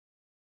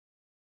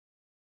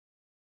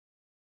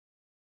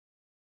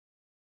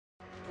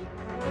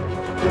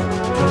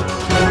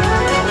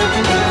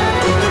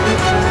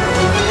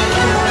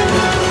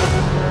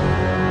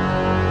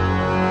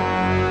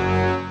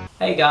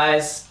Hey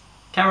guys,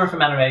 Cameron from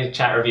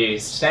Manga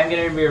Reviews. Today I'm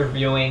going to be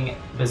reviewing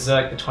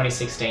Berserk, the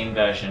 2016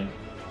 version.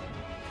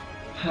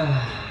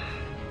 The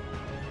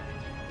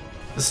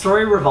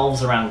story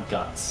revolves around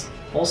Guts,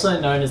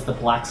 also known as the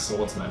Black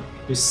Swordsman,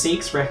 who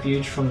seeks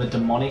refuge from the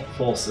demonic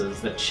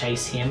forces that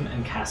chase him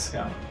and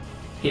Casca.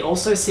 He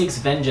also seeks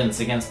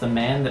vengeance against the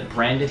man that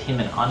branded him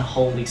an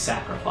unholy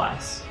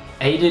sacrifice.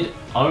 Aided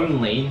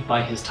only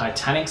by his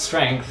titanic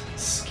strength,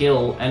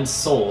 skill, and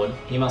sword,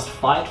 he must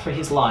fight for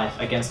his life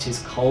against his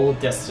cold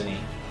destiny,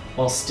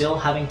 while still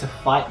having to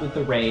fight with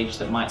the rage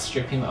that might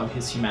strip him of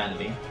his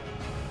humanity.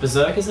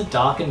 Berserk is a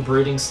dark and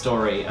brooding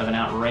story of an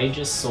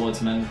outrageous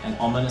swordsman and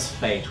ominous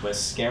fate where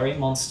scary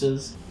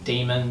monsters,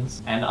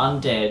 demons, and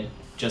undead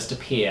just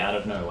appear out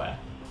of nowhere.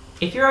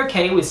 If you're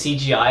okay with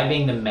CGI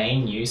being the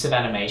main use of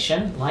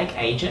animation, like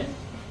Agent,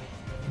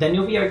 then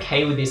you'll be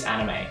okay with this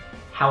anime.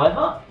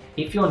 However,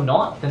 if you're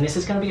not, then this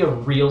is going to be a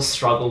real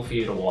struggle for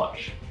you to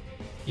watch.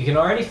 You can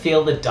already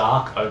feel the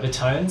dark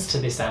overtones to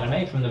this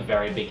anime from the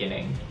very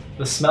beginning.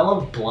 The smell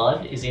of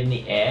blood is in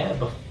the air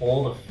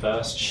before the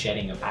first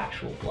shedding of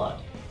actual blood.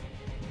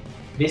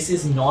 This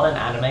is not an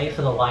anime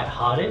for the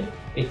light-hearted.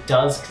 It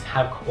does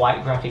have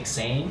quite graphic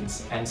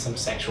scenes and some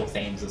sexual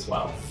themes as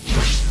well.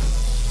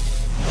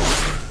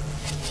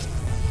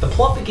 The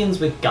plot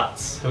begins with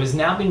Guts, who has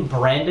now been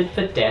branded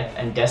for death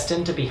and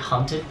destined to be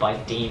hunted by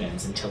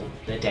demons until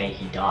the day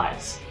he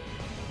dies.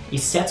 He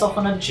sets off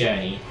on a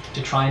journey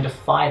to try and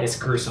defy this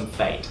gruesome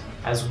fate,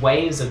 as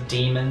waves of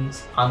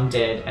demons,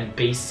 undead, and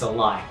beasts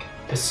alike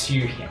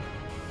pursue him.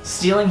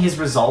 Stealing his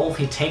resolve,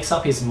 he takes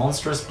up his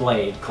monstrous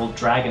blade called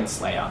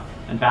Dragonslayer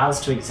and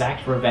vows to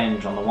exact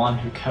revenge on the one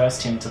who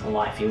cursed him to the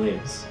life he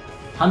lives,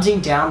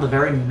 hunting down the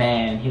very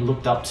man he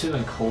looked up to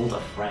and called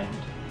a friend.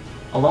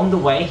 Along the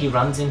way, he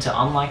runs into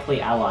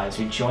unlikely allies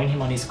who join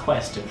him on his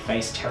quest and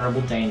face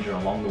terrible danger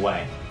along the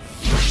way.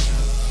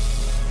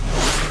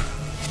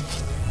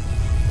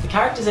 The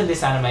characters of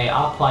this anime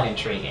are quite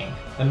intriguing.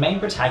 The main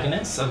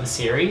protagonists of the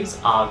series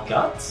are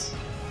Guts,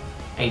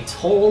 a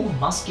tall,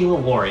 muscular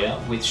warrior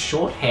with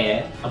short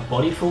hair, a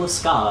body full of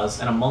scars,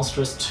 and a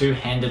monstrous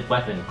two-handed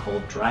weapon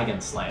called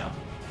Dragonslayer.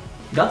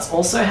 Guts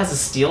also has a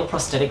steel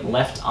prosthetic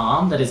left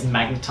arm that is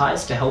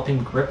magnetized to help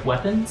him grip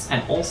weapons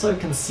and also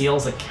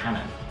conceals a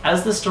cannon.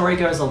 As the story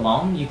goes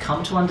along, you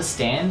come to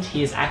understand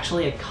he is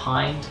actually a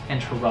kind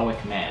and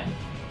heroic man.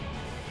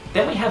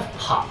 Then we have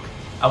Puck,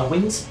 a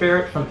wind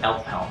spirit from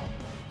Elfhelm.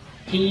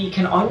 He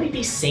can only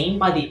be seen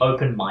by the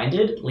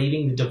open-minded,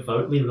 leaving the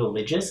devoutly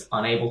religious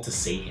unable to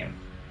see him.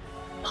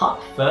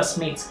 Puck first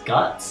meets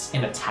Guts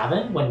in a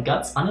tavern when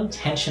Guts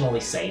unintentionally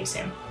saves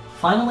him.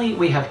 Finally,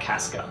 we have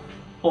Casca,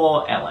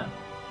 or Ellen.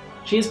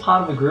 She is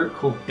part of a group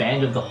called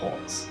Band of the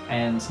Hawks,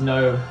 and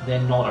no,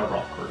 they're not a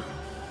rock group.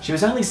 She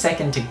was only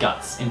second to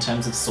Guts in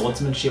terms of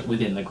swordsmanship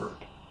within the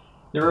group.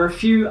 There are a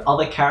few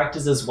other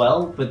characters as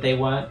well, but they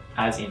weren't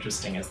as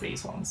interesting as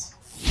these ones.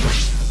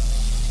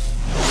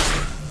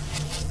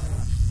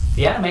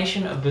 The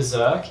animation of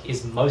Berserk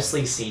is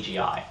mostly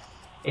CGI.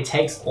 It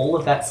takes all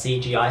of that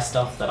CGI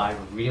stuff that I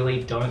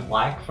really don't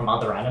like from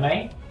other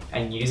anime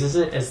and uses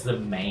it as the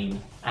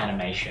main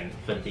animation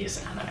for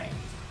this anime.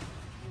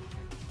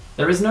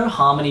 There is no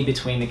harmony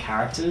between the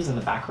characters and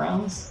the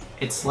backgrounds.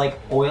 It's like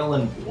oil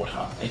and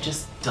water. It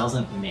just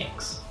doesn't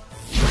mix.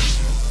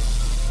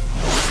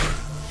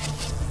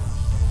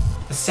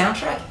 The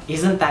soundtrack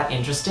isn't that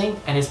interesting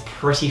and is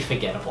pretty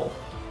forgettable.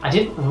 I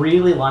didn't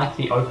really like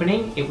the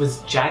opening. It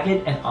was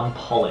jagged and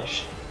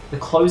unpolished. The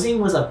closing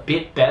was a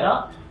bit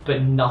better,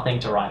 but nothing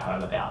to write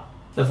home about.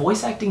 The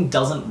voice acting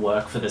doesn't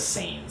work for the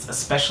scenes,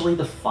 especially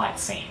the fight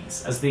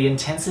scenes, as the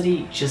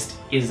intensity just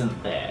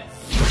isn't there.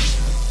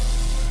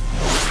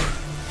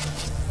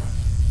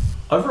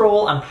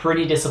 Overall, I'm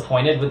pretty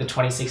disappointed with the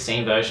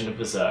 2016 version of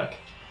Berserk.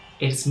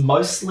 It's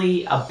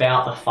mostly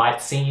about the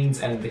fight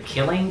scenes and the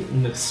killing,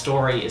 and the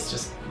story is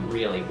just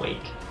really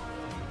weak.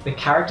 The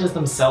characters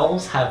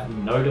themselves have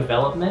no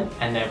development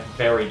and they're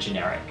very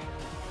generic.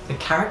 The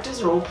characters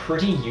are all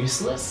pretty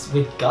useless,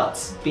 with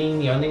Guts being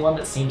the only one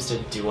that seems to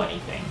do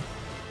anything.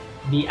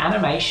 The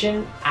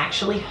animation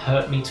actually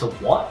hurt me to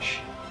watch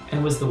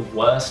and was the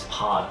worst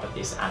part of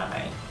this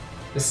anime.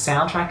 The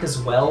soundtrack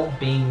as well,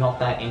 being not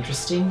that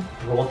interesting,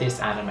 brought this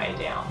anime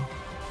down.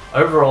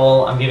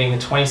 Overall, I'm giving the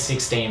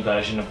 2016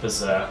 version of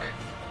Berserk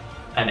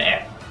an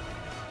F.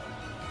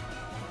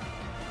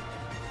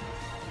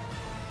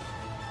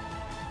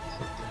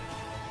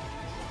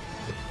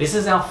 This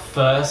is our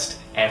first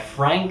F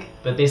rank,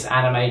 but this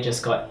anime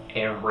just got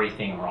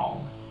everything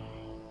wrong.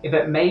 If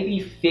it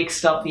maybe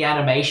fixed up the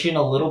animation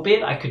a little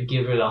bit, I could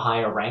give it a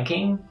higher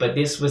ranking, but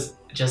this was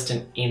just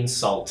an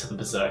insult to the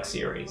Berserk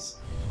series.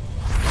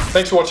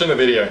 Thanks for watching the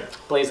video.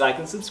 Please like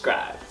and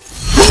subscribe.